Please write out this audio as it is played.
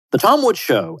The Tom Woods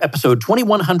Show, episode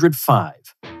 2105.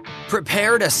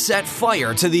 Prepare to set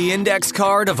fire to the index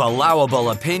card of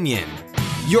allowable opinion.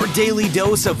 Your daily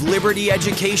dose of liberty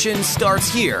education starts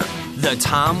here. The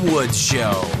Tom Woods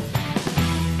Show.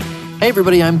 Hey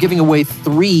everybody, I'm giving away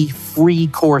 3 free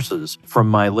courses from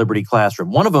my Liberty Classroom.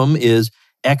 One of them is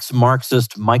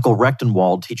ex-Marxist Michael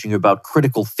Rechtenwald teaching you about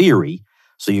critical theory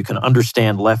so you can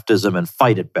understand leftism and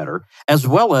fight it better, as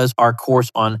well as our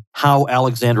course on how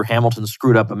Alexander Hamilton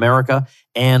screwed up America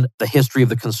and the history of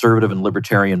the conservative and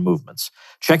libertarian movements.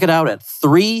 Check it out at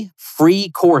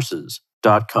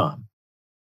 3freecourses.com.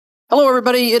 Hello,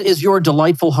 everybody. It is your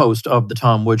delightful host of The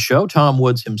Tom Woods Show, Tom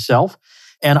Woods himself,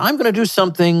 and I'm going to do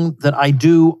something that I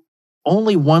do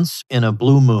only once in a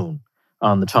blue moon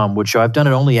on The Tom Woods Show. I've done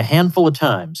it only a handful of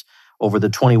times over the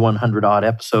 2,100-odd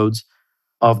episodes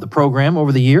of the program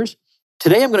over the years.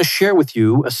 Today, I'm going to share with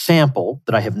you a sample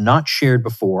that I have not shared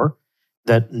before,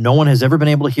 that no one has ever been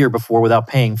able to hear before without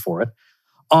paying for it,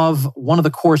 of one of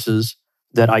the courses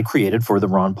that I created for the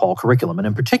Ron Paul curriculum. And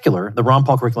in particular, the Ron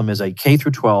Paul curriculum is a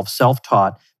K-12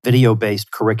 self-taught video-based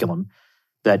curriculum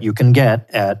that you can get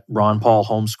at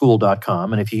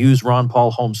ronpaulhomeschool.com. And if you use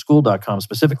ronpaulhomeschool.com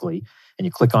specifically, and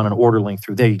you click on an order link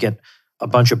through there, you get a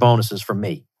bunch of bonuses from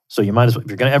me. So you might as well, if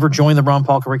you're going to ever join the Ron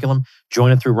Paul curriculum,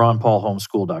 join it through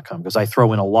ronpaulhomeschool.com, because I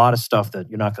throw in a lot of stuff that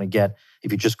you're not going to get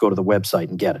if you just go to the website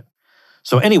and get it.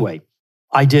 So anyway,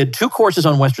 I did 2 courses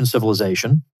on Western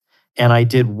civilization, and I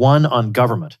did 1 on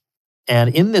government.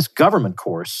 And in this government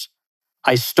course,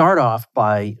 I start off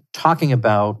by talking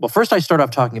about, first I start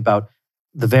off talking about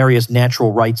the various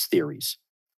natural rights theories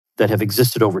that have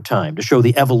existed over time to show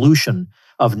the evolution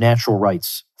of natural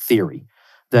rights theory.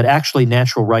 That actually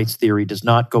natural rights theory does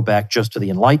not go back just to the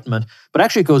Enlightenment, but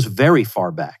actually it goes very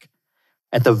far back.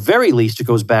 At the very least, it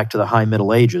goes back to the High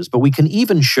Middle Ages, but we can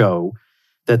even show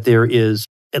that there is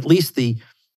at least the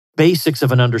basics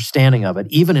of an understanding of it,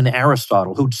 even in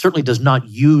Aristotle, who certainly does not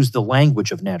use the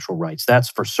language of natural rights, that's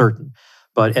for certain.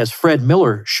 But as Fred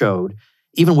Miller showed,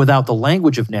 even without the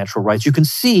language of natural rights, you can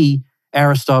see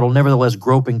Aristotle nevertheless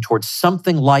groping towards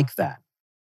something like that.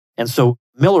 And so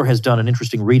Miller has done an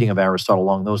interesting reading of Aristotle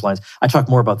along those lines. I talk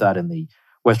more about that in the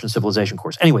Western Civilization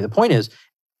course. Anyway, the point is,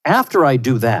 after I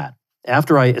do that,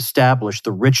 after I establish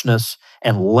the richness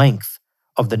and length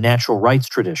of the natural rights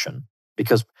tradition,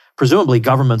 because presumably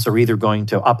governments are either going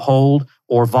to uphold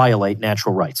or violate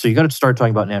natural rights. So you got to start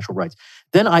talking about natural rights.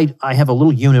 Then I have a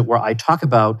little unit where I talk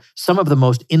about some of the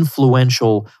most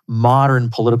influential modern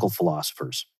political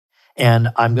philosophers. And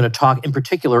I'm going to talk in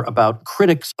particular about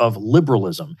critics of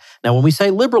liberalism. Now, when we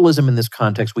say liberalism in this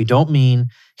context, we don't mean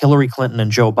Hillary Clinton and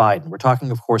Joe Biden. We're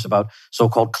talking, of course, about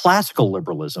so-called classical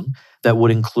liberalism that would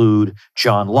include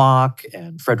John Locke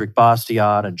and Frederick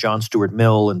Bastiat and John Stuart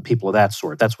Mill and people of that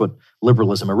sort. That's what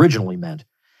liberalism originally meant.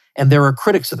 And there are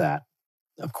critics of that,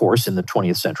 of course, in the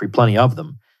 20th century, plenty of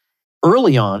them.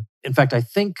 Early on, in fact, I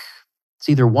think it's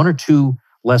either 1 or 2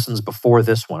 lessons before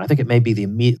this one. I think it may be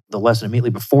the lesson immediately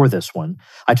before this one.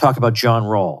 I talk about John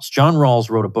Rawls. John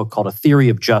Rawls wrote a book called A Theory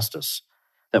of Justice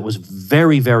that was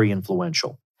very, very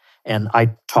influential. And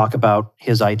I talk about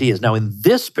his ideas. Now, in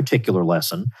this particular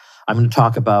lesson, I'm going to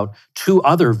talk about 2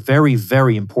 other very,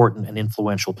 very important and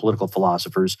influential political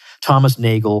philosophers, Thomas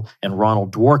Nagel and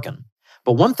Ronald Dworkin.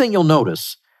 But one thing you'll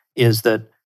notice is that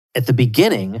at the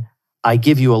beginning, I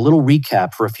give you a little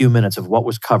recap for a few minutes of what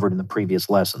was covered in the previous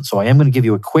lesson. So I am going to give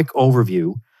you a quick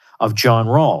overview of John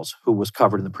Rawls, who was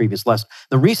covered in the previous lesson.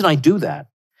 The reason I do that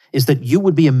is that you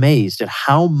would be amazed at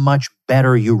how much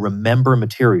better you remember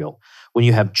material when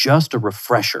you have just a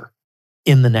refresher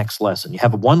in the next lesson. You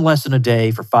have 1 lesson a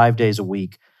day for 5 days a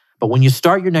week, but when you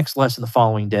start your next lesson the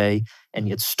following day, and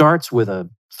it starts with a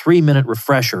 3-minute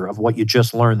refresher of what you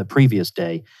just learned the previous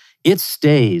day, it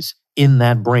stays in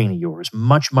that brain of yours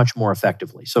much, much more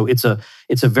effectively. So it's a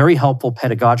very helpful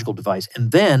pedagogical device.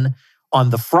 And then on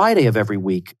the Friday of every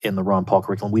week in the Ron Paul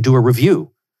curriculum, we do a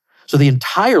review. So the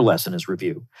entire lesson is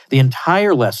review. The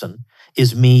entire lesson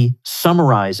is me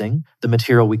summarizing the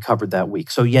material we covered that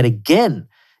week. So yet again,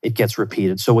 it gets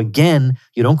repeated. So again,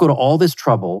 you don't go to all this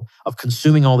trouble of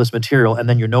consuming all this material and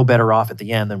then you're no better off at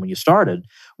the end than when you started.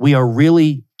 We are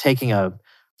really taking a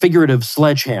figurative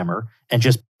sledgehammer and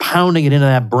just pounding it into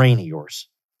that brain of yours.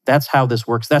 That's how this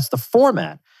works. That's the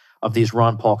format of these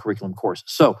Ron Paul curriculum courses.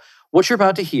 So what you're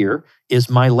about to hear is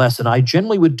my lesson. I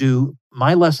generally would do,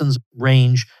 my lessons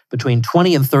range between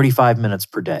 20 and 35 minutes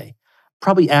per day,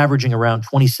 probably averaging around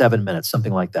 27 minutes,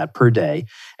 something like that per day.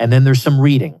 And then there's some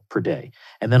reading per day.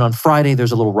 And then on Friday,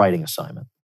 there's a little writing assignment.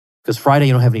 Because Friday,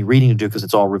 you don't have any reading to do because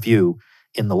it's all review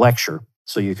in the lecture.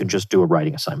 So you can just do a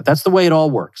writing assignment. That's the way it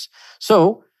all works.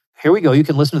 So here we go. You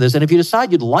can listen to this. And if you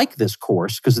decide you'd like this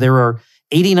course, because there are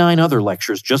 89 other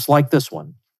lectures just like this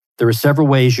one, there are several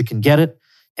ways you can get it,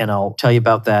 and I'll tell you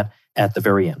about that at the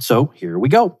very end. So here we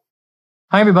go.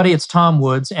 Hi, everybody. It's Tom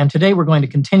Woods, and today we're going to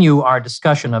continue our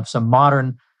discussion of some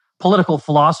modern political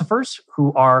philosophers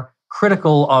who are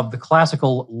critical of the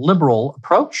classical liberal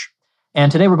approach.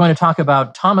 And today we're going to talk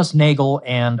about Thomas Nagel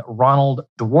and Ronald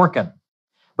Dworkin.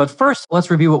 But first, let's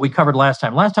review what we covered last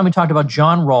time. Last time we talked about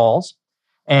John Rawls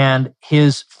and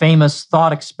his famous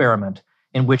thought experiment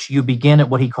in which you begin at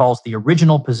what he calls the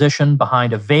original position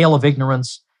behind a veil of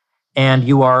ignorance, and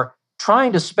you are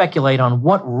trying to speculate on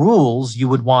what rules you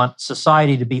would want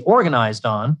society to be organized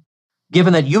on,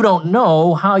 given that you don't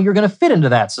know how you're going to fit into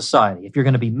that society. If you're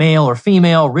going to be male or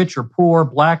female, rich or poor,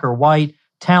 black or white,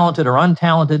 talented or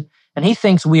untalented. And he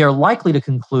thinks we are likely to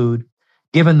conclude,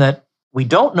 given that we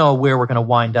don't know where we're going to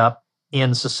wind up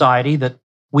in society, that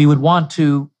we would want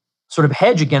to sort of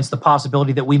hedge against the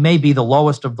possibility that we may be the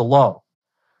lowest of the low.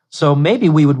 So maybe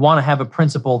we would want to have a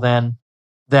principle then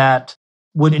that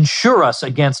would insure us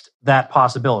against that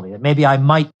possibility, that maybe I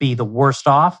might be the worst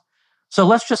off. So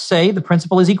let's just say the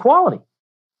principle is equality.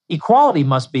 Equality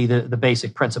must be the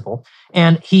basic principle.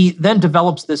 And he then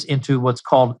develops this into what's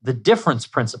called the difference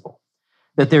principle,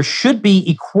 that there should be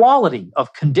equality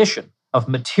of condition, of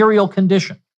material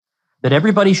condition, that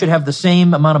everybody should have the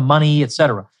same amount of money,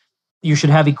 etc. You should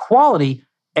have equality,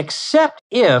 except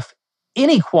if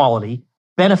inequality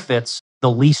benefits the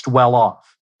least well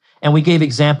off. And we gave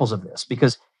examples of this,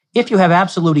 because if you have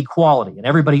absolute equality and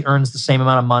everybody earns the same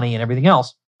amount of money and everything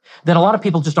else, then a lot of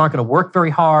people just aren't going to work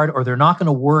very hard, or they're not going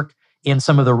to work in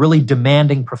some of the really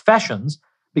demanding professions,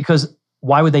 because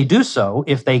why would they do so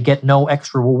if they get no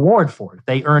extra reward for it?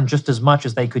 They earn just as much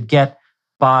as they could get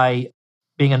by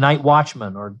being a night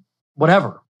watchman or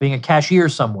whatever, being a cashier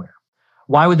somewhere.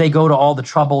 Why would they go to all the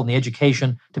trouble and the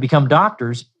education to become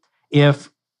doctors if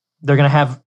they're going to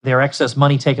have their excess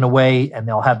money taken away and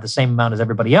they'll have the same amount as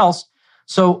everybody else?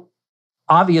 So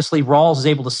obviously Rawls is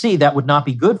able to see that would not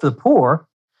be good for the poor.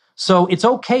 So it's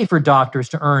okay for doctors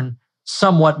to earn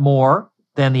somewhat more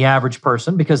than the average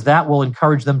person, because that will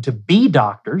encourage them to be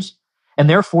doctors, and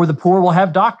therefore the poor will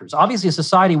have doctors. Obviously, a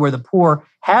society where the poor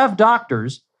have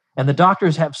doctors and the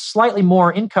doctors have slightly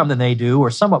more income than they do, or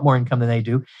somewhat more income than they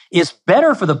do, is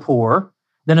better for the poor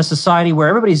than a society where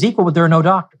everybody's equal but there are no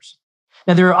doctors.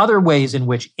 Now, there are other ways in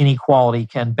which inequality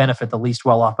can benefit the least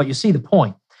well-off, but you see the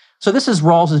point. So this is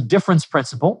Rawls's difference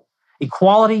principle.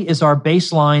 Equality is our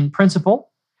baseline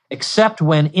principle, except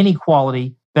when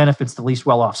inequality benefits the least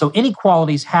well-off. So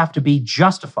inequalities have to be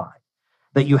justified,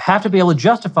 that you have to be able to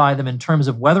justify them in terms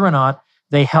of whether or not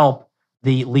they help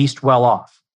the least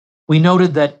well-off. We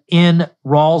noted that in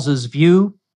Rawls's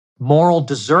view, moral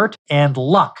desert and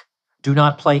luck do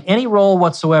not play any role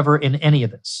whatsoever in any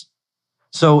of this.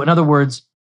 So in other words,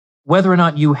 whether or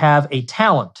not you have a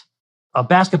talent, a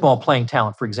basketball playing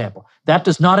talent, for example, that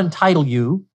does not entitle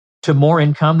you to more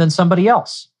income than somebody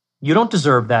else. You don't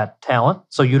deserve that talent,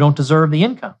 so you don't deserve the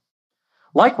income.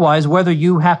 Likewise, whether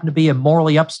you happen to be a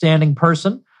morally upstanding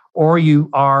person or you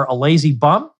are a lazy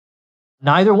bum,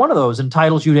 neither one of those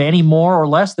entitles you to any more or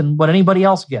less than what anybody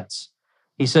else gets.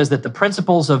 He says that the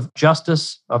principles of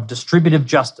justice, of distributive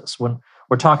justice, when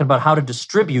we're talking about how to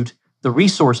distribute the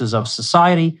resources of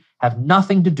society, have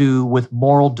nothing to do with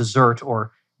moral desert,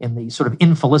 or in the sort of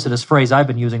infelicitous phrase I've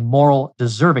been using, moral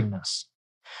deservingness.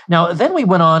 Now, then we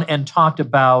went on and talked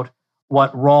about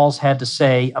what Rawls had to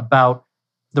say about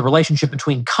the relationship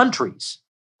between countries.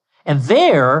 And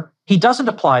there, he doesn't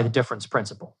apply the difference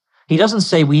principle. He doesn't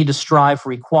say we need to strive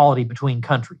for equality between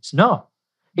countries. No.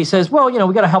 He says, well,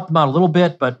 we got to help them out a little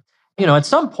bit, but, at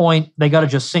some point, they got to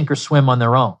just sink or swim on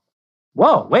their own.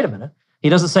 Whoa, wait a minute. He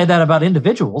doesn't say that about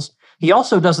individuals. He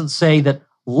also doesn't say that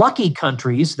lucky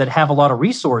countries that have a lot of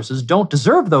resources don't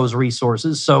deserve those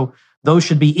resources, so those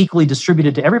should be equally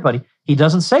distributed to everybody. He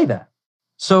doesn't say that.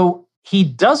 So he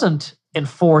doesn't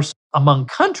enforce among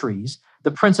countries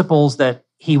the principles that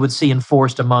he would see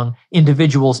enforced among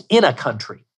individuals in a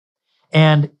country.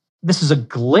 And this is a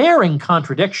glaring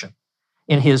contradiction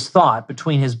in his thought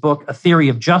between his book, A Theory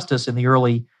of Justice in the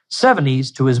early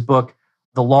 70s, to his book,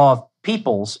 The Law of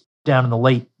Peoples, down in the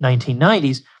late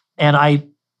 1990s. And I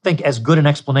think as good an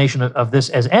explanation of this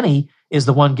as any is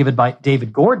the one given by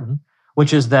David Gordon,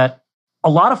 which is that a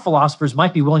lot of philosophers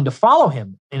might be willing to follow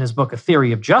him in his book, A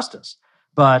Theory of Justice,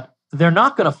 but they're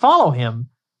not going to follow him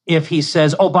if he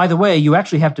says, oh, by the way, you have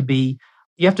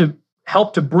to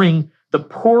help to bring the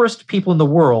poorest people in the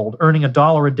world earning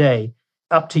 $1 a day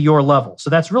up to your level. So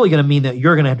that's really going to mean that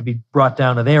you're going to have to be brought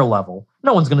down to their level.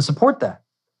 No one's going to support that.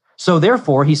 So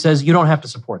therefore, he says, you don't have to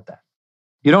support that.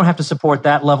 You don't have to support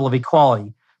that level of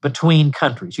equality between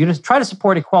countries. You just try to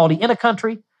support equality in a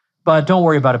country, but don't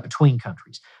worry about it between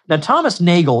countries. Now, Thomas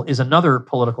Nagel is another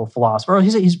political philosopher.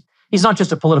 He's not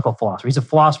just a political philosopher. He's a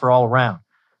philosopher all around.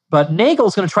 But Nagel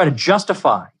is going to try to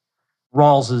justify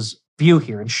Rawls's view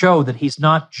here and show that he's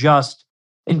not just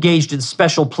engaged in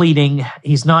special pleading.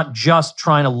 He's not just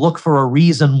trying to look for a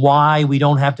reason why we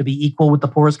don't have to be equal with the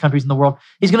poorest countries in the world.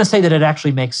 He's going to say that it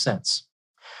actually makes sense.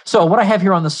 So what I have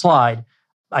here on the slide,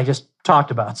 I just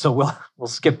talked about, so we'll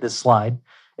skip this slide.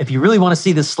 If you really want to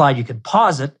see this slide, you can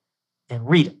pause it and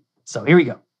read it. So here we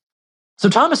go. So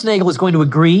Thomas Nagel is going to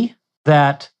agree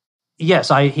that,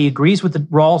 yes, he agrees with the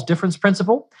Rawls difference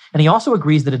principle, and he also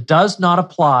agrees that it does not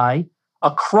apply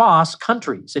across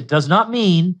countries. It does not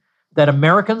mean that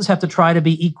Americans have to try to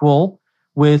be equal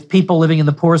with people living in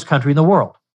the poorest country in the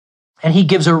world. And he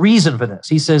gives a reason for this.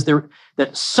 He says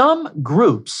that some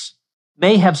groups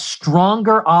may have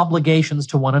stronger obligations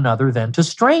to one another than to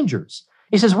strangers.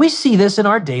 He says, we see this in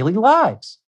our daily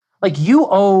lives. Like you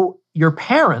owe your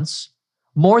parents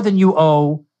more than you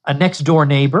owe a next door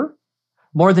neighbor,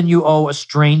 more than you owe a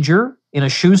stranger in a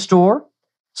shoe store.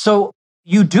 So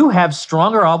you do have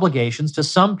stronger obligations to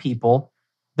some people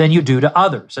than you do to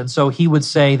others. And so he would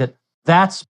say that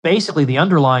that's basically the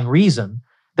underlying reason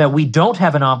that we don't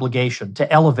have an obligation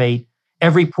to elevate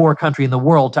every poor country in the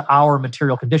world to our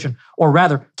material condition, or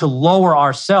rather to lower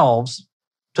ourselves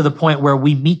to the point where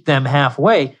we meet them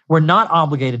halfway. We're not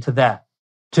obligated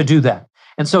to do that.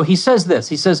 And so he says this,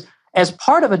 he says, as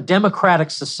part of a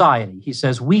democratic society, he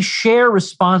says, we share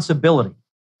responsibility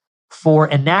for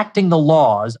enacting the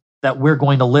laws that we're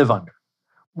going to live under.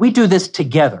 We do this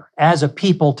together, as a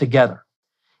people together.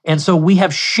 And so we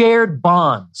have shared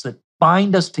bonds that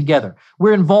bind us together.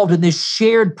 We're involved in this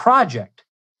shared project.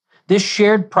 This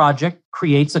shared project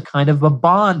creates a kind of a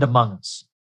bond among us.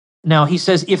 Now, he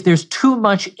says, if there's too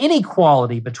much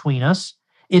inequality between us,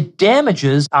 it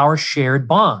damages our shared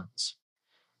bonds.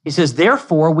 He says,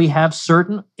 therefore, we have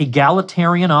certain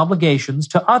egalitarian obligations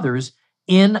to others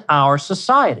in our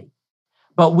society.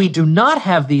 But we do not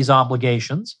have these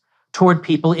obligations toward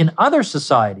people in other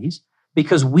societies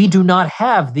because we do not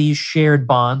have these shared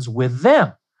bonds with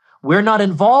them. We're not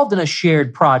involved in a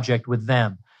shared project with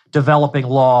them, developing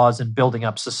laws and building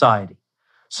up society.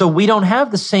 So we don't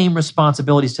have the same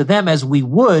responsibilities to them as we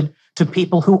would to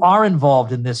people who are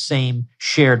involved in this same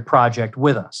shared project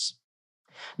with us.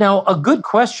 Now, a good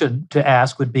question to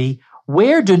ask would be,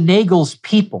 where do Nagel's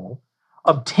people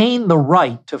obtain the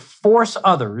right to force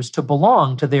others to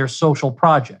belong to their social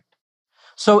project?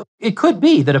 So it could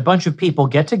be that a bunch of people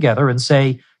get together and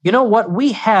say, you know what,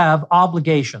 we have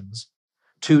obligations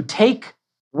to take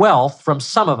wealth from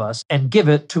some of us and give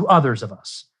it to others of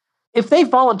us. If they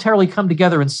voluntarily come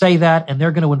together and say that, and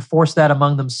they're going to enforce that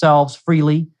among themselves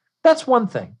freely, that's one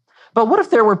thing. But what if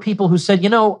there were people who said, you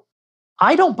know,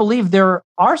 I don't believe there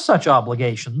are such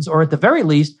obligations, or at the very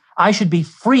least, I should be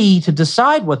free to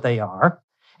decide what they are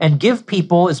and give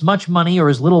people as much money or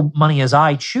as little money as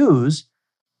I choose.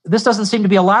 This doesn't seem to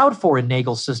be allowed for in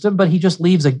Nagel's system, but he just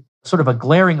leaves a sort of a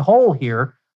glaring hole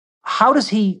here. How does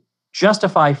he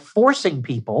justify forcing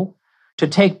people to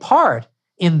take part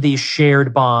in these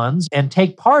shared bonds and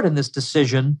take part in this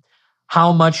decision?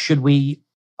 How much are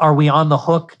we on the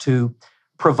hook to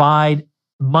provide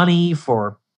money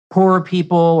for poorer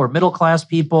people or middle-class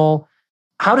people?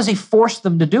 How does he force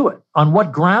them to do it? On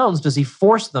what grounds does he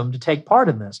force them to take part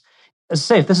in this? As I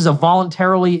say, if this is a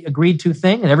voluntarily agreed to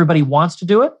thing and everybody wants to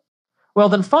do it, well,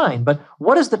 then fine. But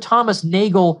what is the Thomas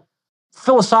Nagel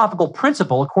philosophical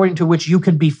principle according to which you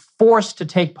can be forced to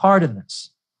take part in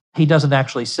this? He doesn't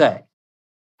actually say.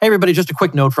 Hey, everybody, just a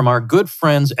quick note from our good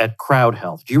friends at Crowd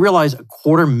Health. Do you realize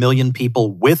 250,000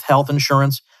 people with health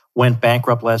insurance went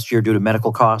bankrupt last year due to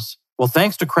medical costs? Well,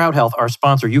 thanks to Crowd Health, our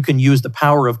sponsor, you can use the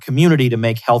power of community to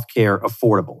make healthcare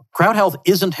affordable. Crowd Health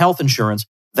isn't health insurance.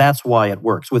 That's why it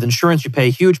works. With insurance, you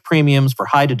pay huge premiums for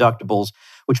high deductibles,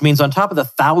 which means on top of the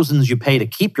thousands you pay to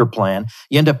keep your plan,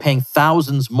 you end up paying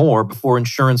thousands more before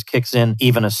insurance kicks in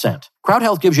even a cent. Crowd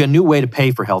Health gives you a new way to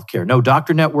pay for healthcare. No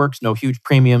doctor networks, no huge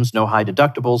premiums, no high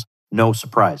deductibles, no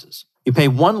surprises. You pay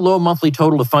one low monthly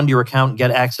total to fund your account and get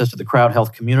access to the Crowd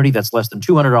Health community. That's less than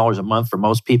 $200 a month for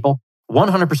most people.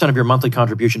 100% of your monthly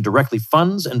contribution directly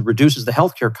funds and reduces the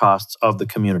healthcare costs of the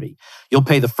community. You'll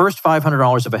pay the first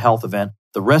 $500 of a health event.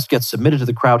 The rest gets submitted to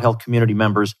the Crowd Health community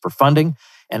members for funding.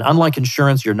 And unlike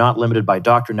insurance, you're not limited by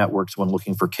doctor networks when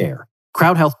looking for care.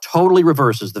 Crowd Health totally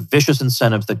reverses the vicious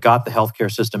incentives that got the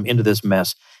healthcare system into this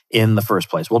mess in the first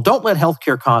place. Well, don't let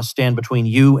healthcare costs stand between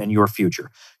you and your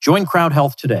future. Join Crowd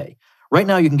Health today. Right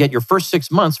now, you can get your first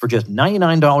 6 months for just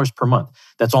 $99 per month.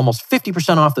 That's almost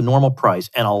 50% off the normal price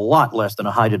and a lot less than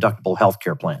a high-deductible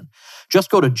healthcare plan. Just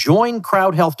go to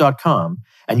joincrowdhealth.com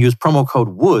and use promo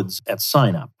code WOODS at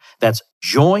sign-up. That's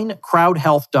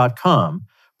joincrowdhealth.com,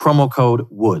 promo code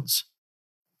WOODS.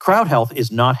 Crowd Health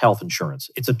is not health insurance.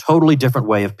 It's a totally different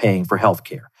way of paying for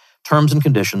healthcare. Terms and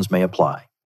conditions may apply.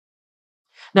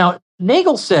 Now,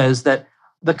 Nagel says that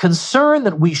the concern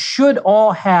that we should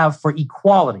all have for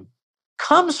equality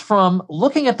comes from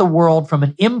looking at the world from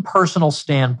an impersonal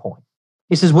standpoint.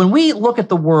 He says, when we look at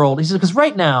the world, he says, because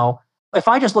right now, if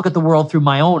I just look at the world through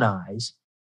my own eyes,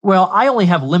 well, I only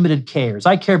have limited cares.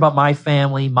 I care about my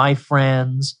family, my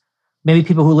friends, maybe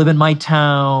people who live in my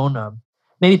town,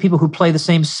 maybe people who play the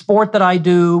same sport that I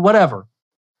do, whatever.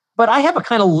 But I have a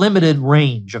kind of limited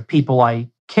range of people I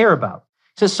care about.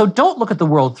 He says, so don't look at the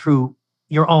world through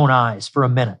your own eyes for a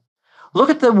minute. Look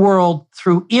at the world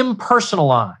through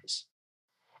impersonal eyes.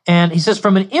 And he says,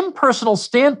 from an impersonal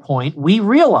standpoint, we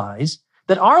realize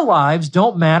that our lives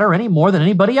don't matter any more than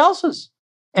anybody else's.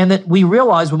 And that we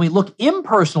realize when we look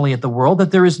impersonally at the world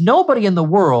that there is nobody in the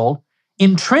world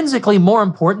intrinsically more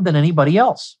important than anybody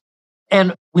else.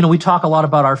 And, we talk a lot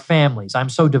about our families. I'm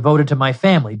so devoted to my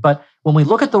family. But when we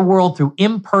look at the world through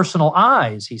impersonal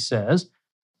eyes, he says,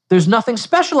 there's nothing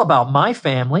special about my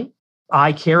family.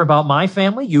 I care about my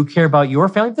family. You care about your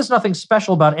family. There's nothing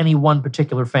special about any one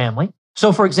particular family.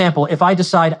 So, for example, if I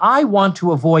decide I want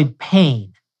to avoid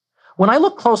pain, when I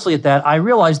look closely at that, I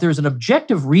realize there's an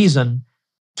objective reason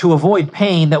to avoid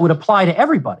pain that would apply to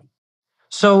everybody.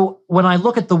 So when I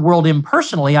look at the world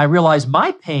impersonally, I realize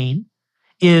my pain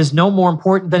is no more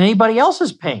important than anybody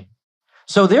else's pain.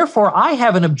 So therefore, I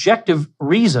have an objective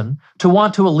reason to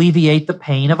want to alleviate the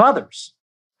pain of others.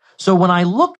 So when I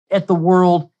look at the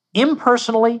world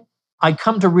impersonally, I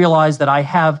come to realize that I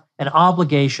have an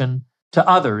obligation to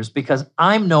others because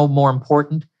I'm no more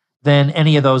important than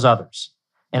any of those others.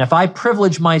 And if I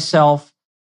privilege myself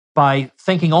by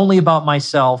thinking only about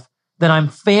myself, then I'm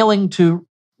failing to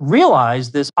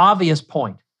realize this obvious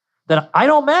point that I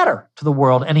don't matter to the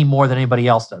world any more than anybody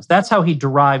else does. That's how he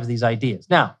derives these ideas.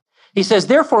 Now, he says,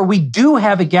 therefore, we do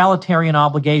have egalitarian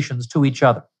obligations to each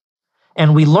other.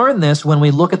 And we learn this when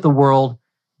we look at the world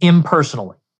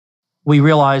impersonally. We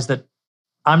realize that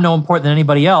I'm no important than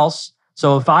anybody else.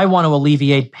 So if I want to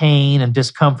alleviate pain and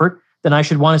discomfort, then I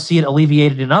should want to see it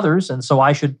alleviated in others. And so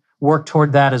I should work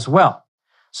toward that as well.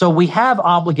 So we have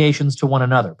obligations to one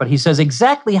another. But he says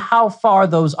exactly how far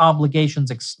those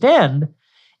obligations extend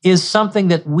is something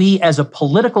that we as a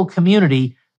political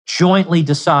community jointly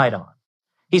decide on.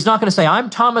 He's not going to say, I'm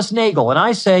Thomas Nagel, and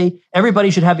I say everybody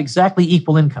should have exactly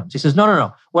equal incomes. He says,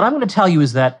 no. What I'm going to tell you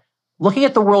is that looking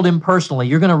at the world impersonally,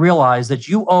 you're going to realize that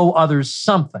you owe others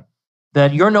something,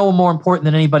 that you're no more important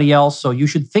than anybody else, so you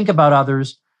should think about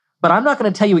others. But I'm not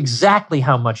going to tell you exactly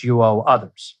how much you owe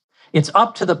others. It's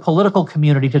up to the political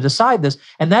community to decide this,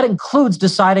 and that includes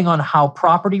deciding on how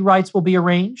property rights will be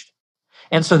arranged.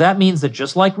 And so that means that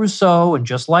just like Rousseau and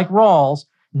just like Rawls,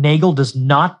 Nagel does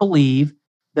not believe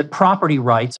that property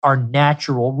rights are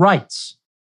natural rights,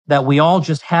 that we all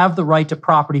just have the right to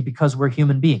property because we're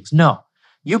human beings. No,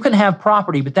 you can have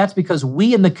property, but that's because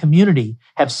we in the community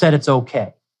have said it's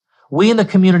okay. We in the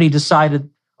community decided,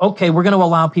 okay, we're going to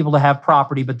allow people to have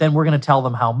property, but then we're going to tell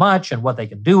them how much and what they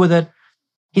can do with it.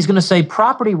 He's going to say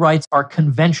property rights are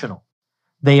conventional.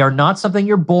 They are not something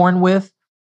you're born with.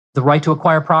 The right to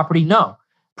acquire property, no.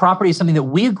 Property is something that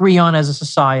we agree on as a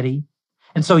society.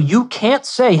 And so you can't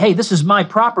say, hey, this is my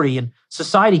property and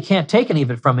society can't take any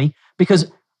of it from me because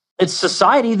it's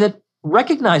society that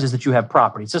recognizes that you have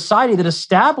property. It's society that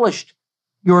established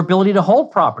your ability to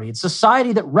hold property. It's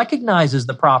society that recognizes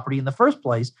the property in the first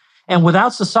place. And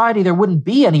without society, there wouldn't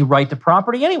be any right to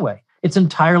property anyway. It's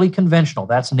entirely conventional.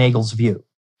 That's Nagel's view.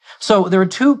 So there are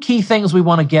two key things we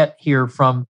want to get here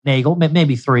from Nagel,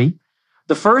 maybe three.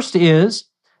 The first is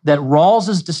that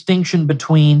Rawls's distinction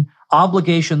between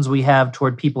obligations we have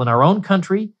toward people in our own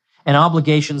country and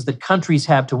obligations that countries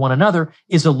have to one another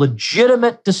is a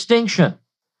legitimate distinction.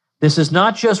 This is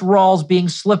not just Rawls being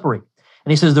slippery.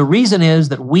 And he says the reason is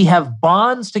that we have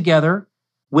bonds together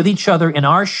with each other in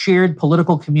our shared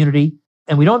political community,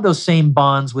 and we don't have those same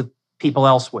bonds with people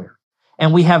elsewhere.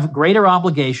 And we have greater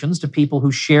obligations to people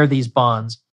who share these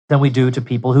bonds than we do to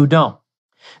people who don't.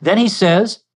 Then he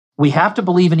says, we have to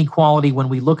believe in equality when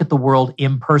we look at the world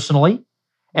impersonally,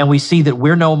 and we see that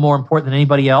we're no more important than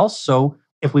anybody else. So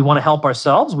if we want to help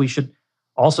ourselves, we should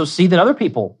also see that other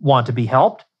people want to be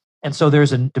helped. And so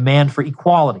there's a demand for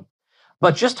equality.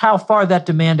 But just how far that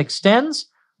demand extends,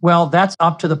 well, that's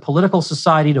up to the political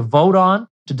society to vote on,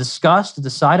 to discuss, to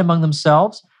decide among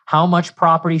themselves how much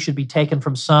property should be taken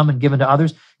from some and given to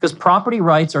others, because property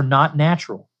rights are not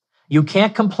natural. You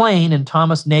can't complain in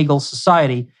Thomas Nagel's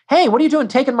society, hey, what are you doing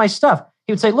taking my stuff?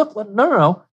 He would say, look,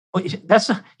 no.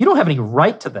 You don't have any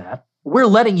right to that. We're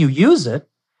letting you use it,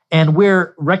 and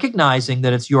we're recognizing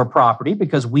that it's your property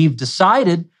because we've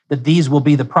decided that these will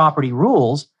be the property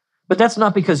rules, but that's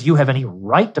not because you have any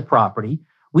right to property.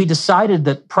 We decided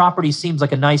that property seems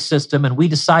like a nice system, and we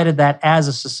decided that as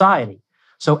a society.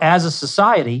 So as a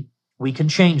society, we can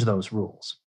change those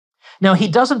rules. Now, he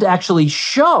doesn't actually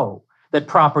show that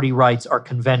property rights are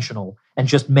conventional and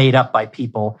just made up by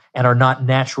people and are not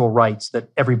natural rights that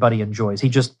everybody enjoys. He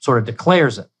just sort of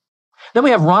declares it. Then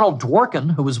we have Ronald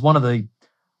Dworkin, who was one of the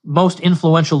most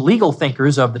influential legal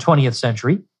thinkers of the 20th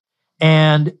century,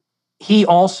 and he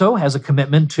also has a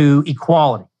commitment to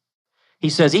equality. He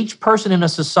says each person in a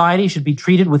society should be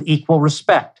treated with equal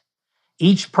respect.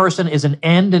 Each person is an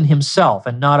end in himself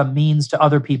and not a means to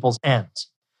other people's ends.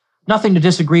 Nothing to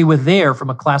disagree with there from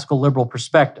a classical liberal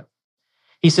perspective.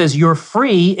 He says you're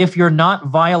free if you're not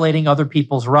violating other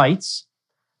people's rights.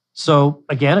 So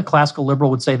again, a classical liberal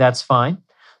would say that's fine.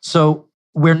 So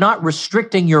we're not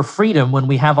restricting your freedom when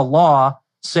we have a law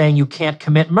saying you can't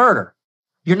commit murder.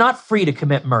 You're not free to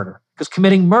commit murder because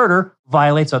committing murder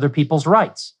violates other people's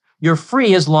rights. You're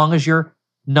free as long as you're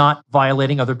not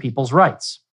violating other people's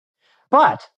rights.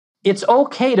 But it's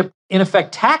okay to, in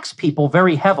effect, tax people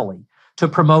very heavily to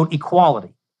promote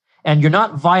equality. And you're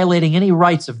not violating any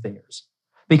rights of theirs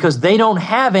because they don't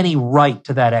have any right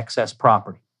to that excess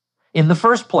property in the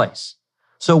first place.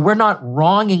 So we're not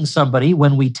wronging somebody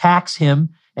when we tax him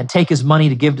and take his money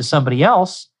to give to somebody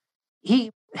else.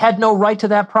 He had no right to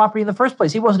that property in the first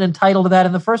place. He wasn't entitled to that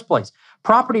in the first place.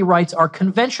 Property rights are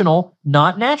conventional,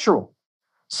 not natural.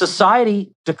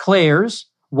 Society declares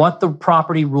what the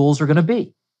property rules are going to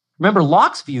be. Remember,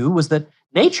 Locke's view was that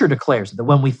nature declares it, that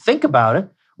when we think about it,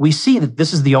 we see that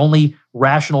this is the only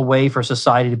rational way for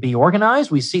society to be organized.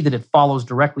 We see that it follows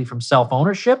directly from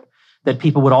self-ownership, that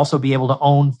people would also be able to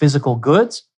own physical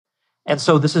goods. And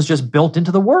so this is just built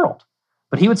into the world.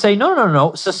 But he would say,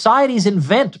 no. Societies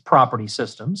invent property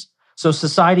systems. So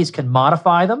societies can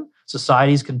modify them.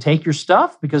 Societies can take your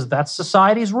stuff because that's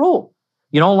society's rule.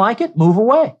 You don't like it? Move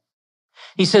away.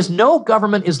 He says, no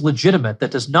government is legitimate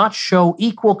that does not show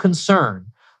equal concern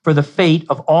for the fate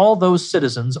of all those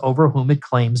citizens over whom it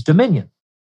claims dominion.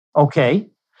 Okay.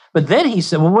 But then he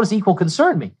said, well, what does equal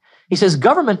concern mean? He says,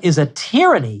 government is a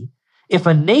tyranny if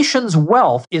a nation's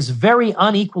wealth is very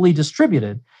unequally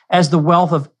distributed, as the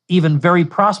wealth of even very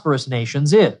prosperous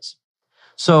nations is.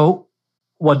 So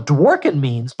what Dworkin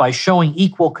means by showing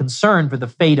equal concern for the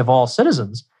fate of all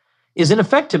citizens is in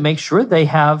effect to make sure they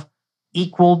have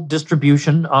equal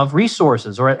distribution of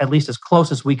resources, or at least as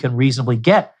close as we can reasonably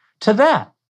get to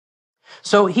that.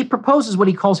 So he proposes what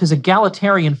he calls his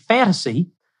egalitarian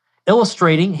fantasy,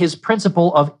 illustrating his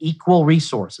principle of equal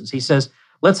resources. He says,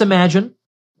 let's imagine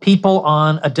people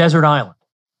on a desert island,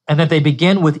 and that they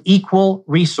begin with equal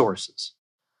resources.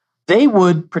 They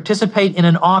would participate in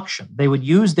an auction. They would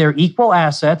use their equal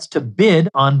assets to bid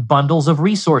on bundles of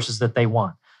resources that they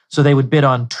want. So they would bid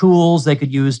on tools they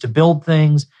could use to build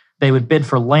things. They would bid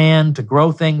for land to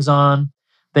grow things on.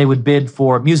 They would bid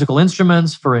for musical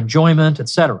instruments, for enjoyment,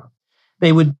 etc.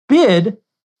 They would bid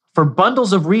for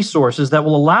bundles of resources that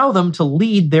will allow them to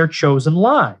lead their chosen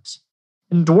lives.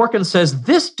 And Dworkin says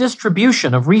this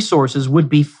distribution of resources would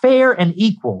be fair and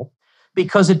equal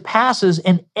because it passes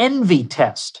an envy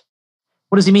test.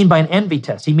 What does he mean by an envy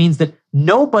test? He means that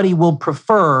nobody will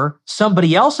prefer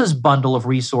somebody else's bundle of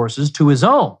resources to his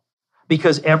own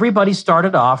because everybody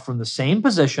started off from the same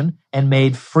position and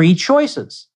made free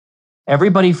choices.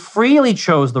 Everybody freely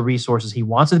chose the resources he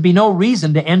wants. There'd be no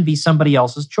reason to envy somebody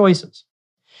else's choices.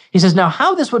 He says, now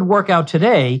how this would work out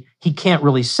today, he can't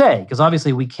really say, because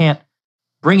obviously we can't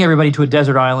bring everybody to a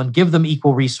desert island, give them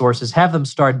equal resources, have them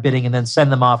start bidding, and then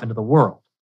send them off into the world.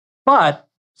 But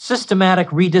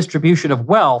systematic redistribution of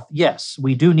wealth, yes,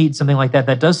 we do need something like that.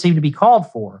 That does seem to be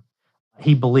called for,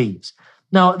 he believes.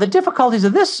 Now, the difficulties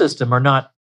of this system are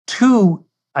not too,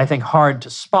 I think, hard to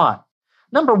spot.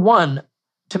 Number one,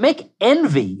 to make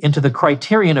envy into the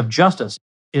criterion of justice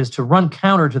is to run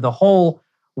counter to the whole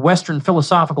Western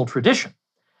philosophical tradition.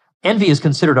 Envy is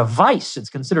considered a vice. It's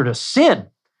considered a sin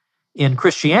in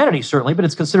Christianity, certainly, but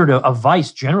it's considered a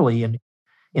vice generally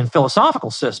in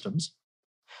philosophical systems.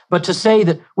 But to say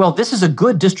that, well, this is a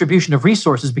good distribution of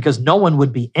resources because no one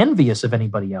would be envious of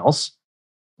anybody else,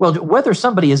 well, whether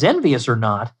somebody is envious or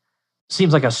not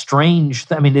seems like a strange,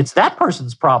 it's that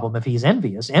person's problem if he's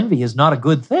envious. Envy is not a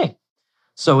good thing.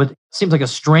 So it seems like a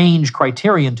strange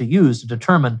criterion to use to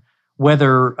determine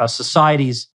whether a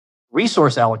society's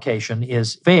resource allocation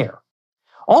is fair.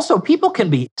 Also, people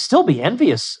can still be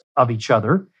envious of each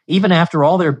other, even after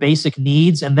all their basic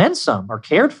needs and then some are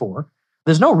cared for.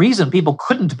 There's no reason people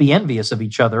couldn't be envious of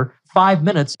each other 5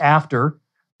 minutes after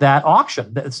that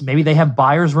auction. Maybe they have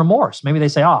buyer's remorse. Maybe they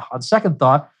say, on second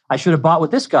thought, I should have bought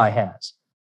what this guy has.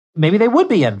 Maybe they would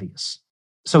be envious.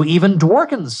 So even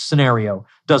Dworkin's scenario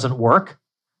doesn't work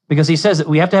because he says that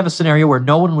we have to have a scenario where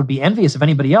no one would be envious of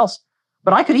anybody else.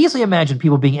 But I could easily imagine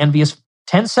people being envious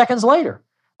 10 seconds later.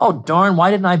 Oh, darn,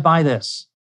 why didn't I buy this?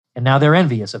 And now they're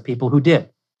envious of people who did.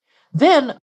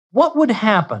 Then what would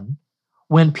happen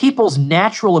when people's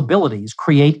natural abilities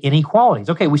create inequalities?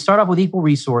 Okay, we start off with equal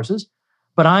resources,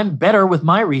 but I'm better with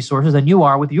my resources than you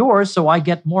are with yours, so I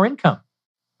get more income.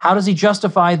 How does he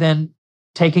justify then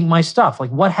taking my stuff?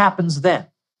 Like, what happens then?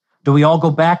 Do we all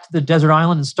go back to the desert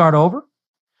island and start over?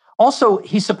 Also,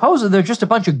 he supposes there's just a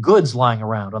bunch of goods lying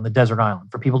around on the desert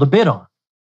island for people to bid on.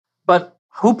 But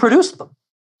who produced them?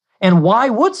 And why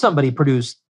would somebody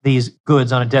produce these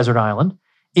goods on a desert island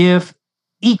if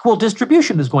equal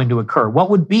distribution is going to occur? What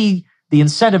would be the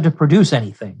incentive to produce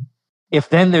anything if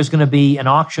then there's going to be an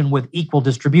auction with equal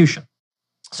distribution?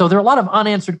 So there are a lot of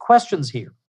unanswered questions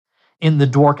here in the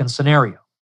Dworkin scenario.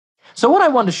 So what I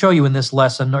wanted to show you in this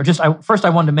lesson, first I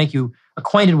wanted to make you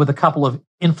acquainted with a couple of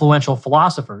influential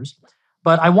philosophers,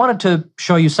 but I wanted to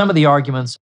show you some of the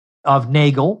arguments of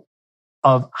Nagel,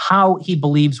 of how he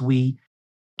believes we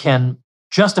can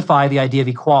justify the idea of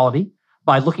equality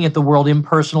by looking at the world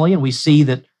impersonally, and we see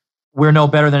that we're no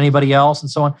better than anybody else, and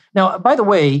so on. Now, by the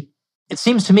way, it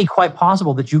seems to me quite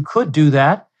possible that you could do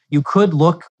that. You could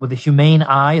look with a humane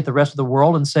eye at the rest of the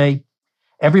world and say,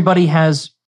 everybody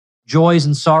has joys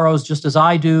and sorrows just as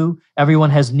I do. Everyone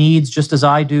has needs just as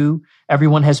I do.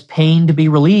 Everyone has pain to be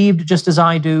relieved just as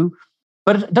I do.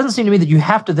 But it doesn't seem to me that you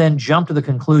have to then jump to the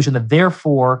conclusion that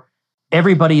therefore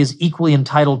everybody is equally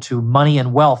entitled to money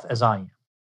and wealth as I am.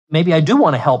 Maybe I do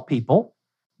want to help people,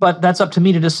 but that's up to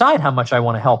me to decide how much I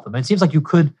want to help them. And it seems like you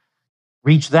could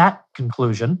reach that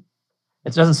conclusion.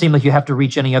 It doesn't seem like you have to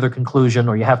reach any other conclusion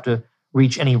or you have to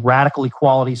reach any radical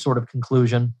equality sort of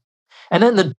conclusion. And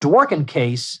then the Dworkin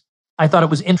case, I thought it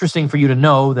was interesting for you to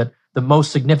know that the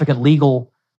most significant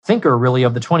legal thinker really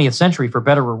of the 20th century, for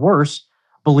better or worse,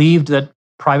 believed that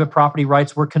private property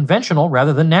rights were conventional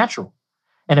rather than natural.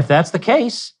 And if that's the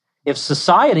case, if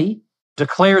society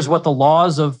declares what the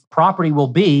laws of property will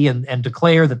be and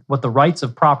declare that what the rights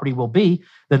of property will be,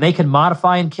 then they can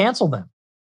modify and cancel them.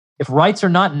 If rights are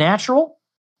not natural,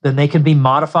 then they can be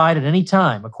modified at any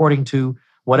time according to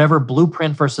whatever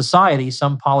blueprint for society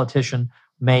some politician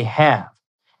may have.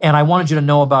 And I wanted you to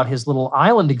know about his little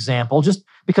island example, just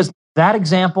because that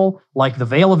example, like the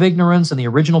veil of ignorance and the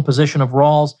original position of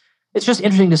Rawls, it's just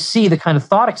interesting to see the kind of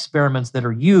thought experiments that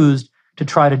are used to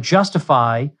try to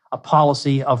justify a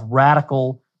policy of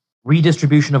radical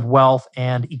redistribution of wealth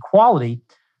and equality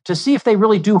to see if they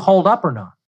really do hold up or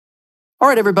not. All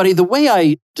right, everybody, the way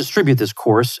I distribute this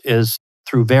course is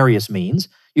through various means.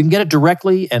 You can get it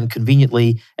directly and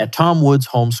conveniently at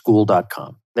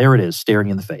tomwoodshomeschool.com. There it is, staring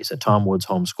you in the face at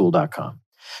tomwoodshomeschool.com.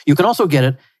 You can also get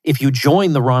it if you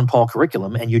join the Ron Paul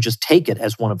curriculum and you just take it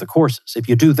as one of the courses. If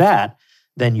you do that,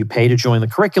 then you pay to join the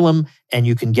curriculum and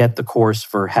you can get the course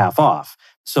for half off.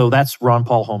 So that's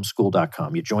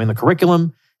ronpaulhomeschool.com. You join the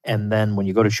curriculum, and then when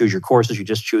you go to choose your courses, you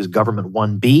just choose Government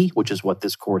 1B, which is what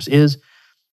this course is.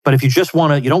 But if you just you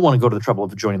don't want to go to the trouble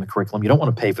of joining the curriculum, you don't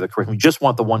want to pay for the curriculum, you just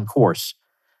want the one course,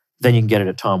 then you can get it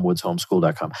at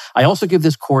tomwoodshomeschool.com. I also give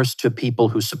this course to people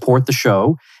who support the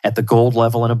show at the gold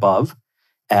level and above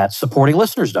at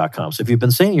supportinglisteners.com. So if you've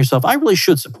been saying to yourself, I really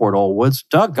should support Ol Woods,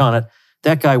 doggone it,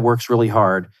 that guy works really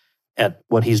hard at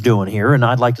what he's doing here, and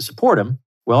I'd like to support him.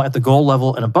 Well, at the gold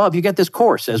level and above, you get this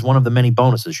course as one of the many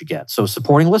bonuses you get. So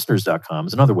supportinglisteners.com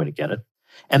is another way to get it.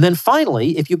 And then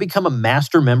finally, if you become a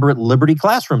master member at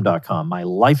libertyclassroom.com, my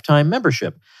lifetime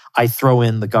membership, I throw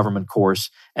in the government course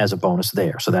as a bonus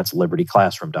there. So that's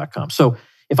libertyclassroom.com. So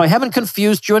if I haven't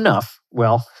confused you enough,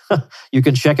 well, you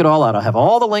can check it all out. I'll have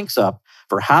all the links up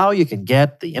for how you can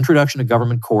get the Introduction to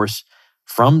Government course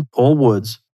from Ol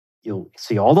Woods. You'll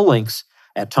see all the links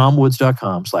at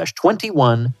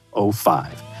tomwoods.com/2105.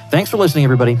 Thanks for listening,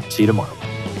 everybody. See you tomorrow.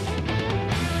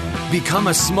 Become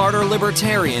a smarter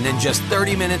libertarian in just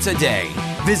 30 minutes a day.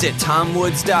 Visit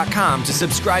tomwoods.com to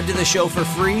subscribe to the show for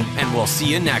free, and we'll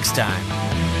see you next time.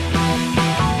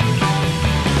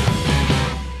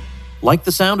 Like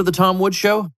the sound of The Tom Woods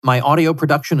Show? My audio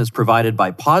production is provided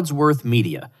by Podsworth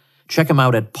Media. Check them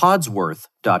out at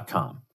podsworth.com.